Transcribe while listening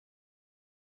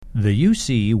The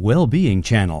UC Wellbeing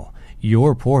Channel,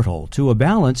 your portal to a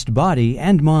balanced body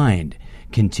and mind.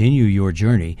 Continue your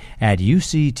journey at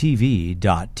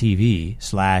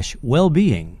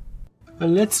uctv.tv/wellbeing. Well,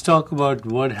 let's talk about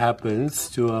what happens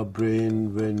to our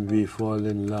brain when we fall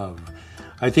in love.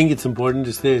 I think it's important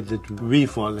to say that we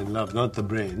fall in love, not the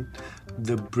brain.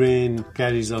 The brain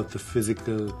carries out the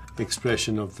physical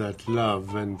expression of that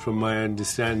love, and from my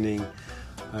understanding,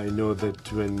 I know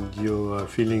that when you are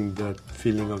feeling that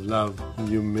feeling of love,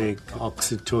 you make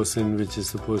oxytocin, which is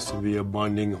supposed to be a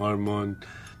bonding hormone,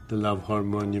 the love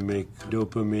hormone. You make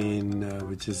dopamine,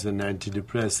 which is an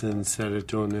antidepressant,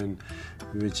 serotonin,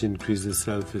 which increases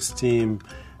self-esteem,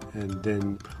 and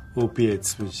then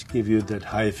opiates, which give you that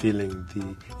high feeling,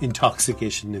 the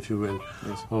intoxication, if you will,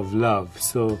 yes, of love.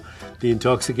 So the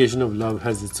intoxication of love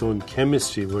has its own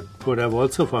chemistry. What I've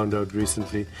also found out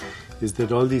recently is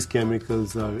that all these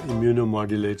chemicals are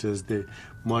immunomodulators. They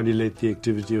modulate the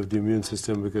activity of the immune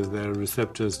system because there are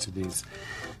receptors to these.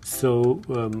 So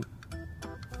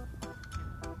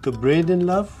the brain in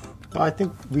love? Well, I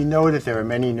think we know that there are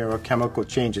many neurochemical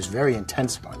changes, very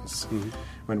intense ones,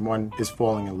 when one is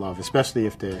falling in love, especially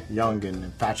if they're young and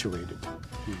infatuated.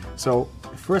 So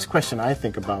the first question I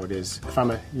think about is, if I'm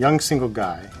a young single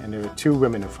guy and there are two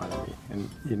women in front of me,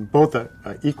 and both are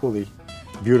equally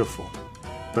beautiful,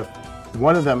 but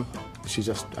one of them,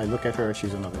 I look at her,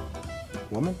 she's another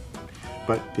woman,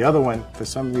 but the other one, for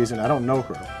some reason, I don't know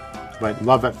her, but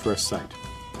love at first sight.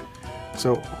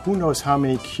 So who knows how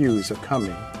many cues are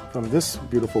coming from this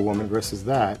beautiful woman versus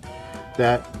that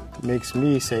makes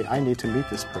me say, I need to meet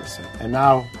this person. And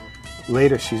now,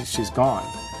 later, she's gone,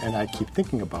 and I keep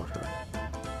thinking about her.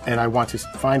 And I want to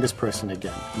find this person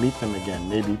again, meet them again.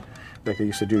 Maybe, like I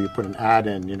used to do, you put an ad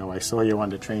in, I saw you on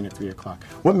the train at 3 o'clock.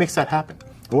 What makes that happen?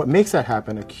 And what makes that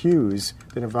happen are cues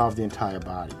that involve the entire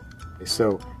body.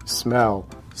 So smell,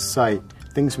 sight,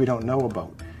 things we don't know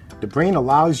about. The brain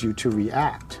allows you to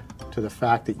react to the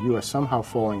fact that you are somehow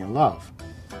falling in love.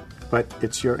 But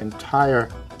it's your entire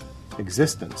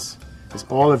existence. It's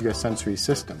all of your sensory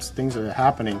systems, things that are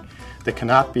happening that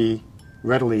cannot be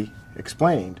readily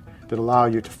explained, that allow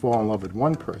you to fall in love with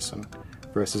one person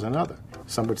versus another.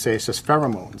 Some would say it's just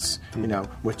pheromones,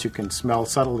 which you can smell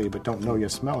subtly but don't know you're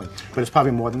smelling. But it's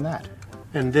probably more than that.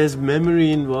 And there's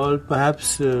memory involved,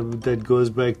 perhaps, that goes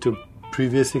back to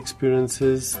previous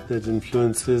experiences that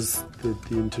influences the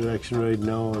interaction right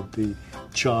now, or the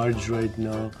charge right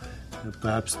now.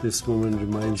 Perhaps this woman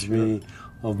reminds me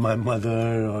of my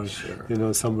mother, or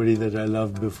somebody that I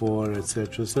loved before,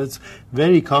 etc. So it's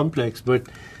very complex, but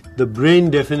the brain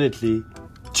definitely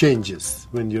changes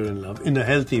when you're in love in a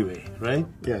healthy way, right?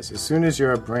 Yes, as soon as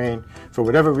your brain, for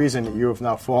whatever reason you have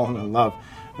now fallen in love,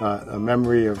 a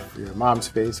memory of your mom's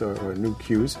face or new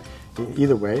cues,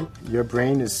 either way, your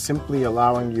brain is simply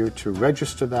allowing you to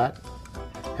register that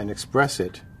and express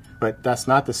it, but that's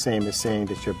not the same as saying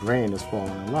that your brain is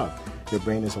falling in love. Your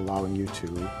brain is allowing you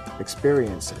to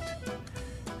experience it.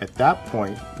 At that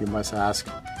point, you must ask,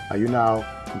 are you now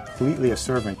completely a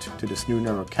servant to this new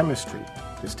neurochemistry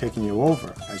that's taking you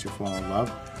over as you fall in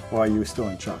love, or are you still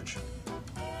in charge?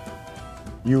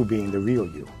 You being the real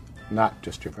you, not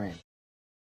just your brain.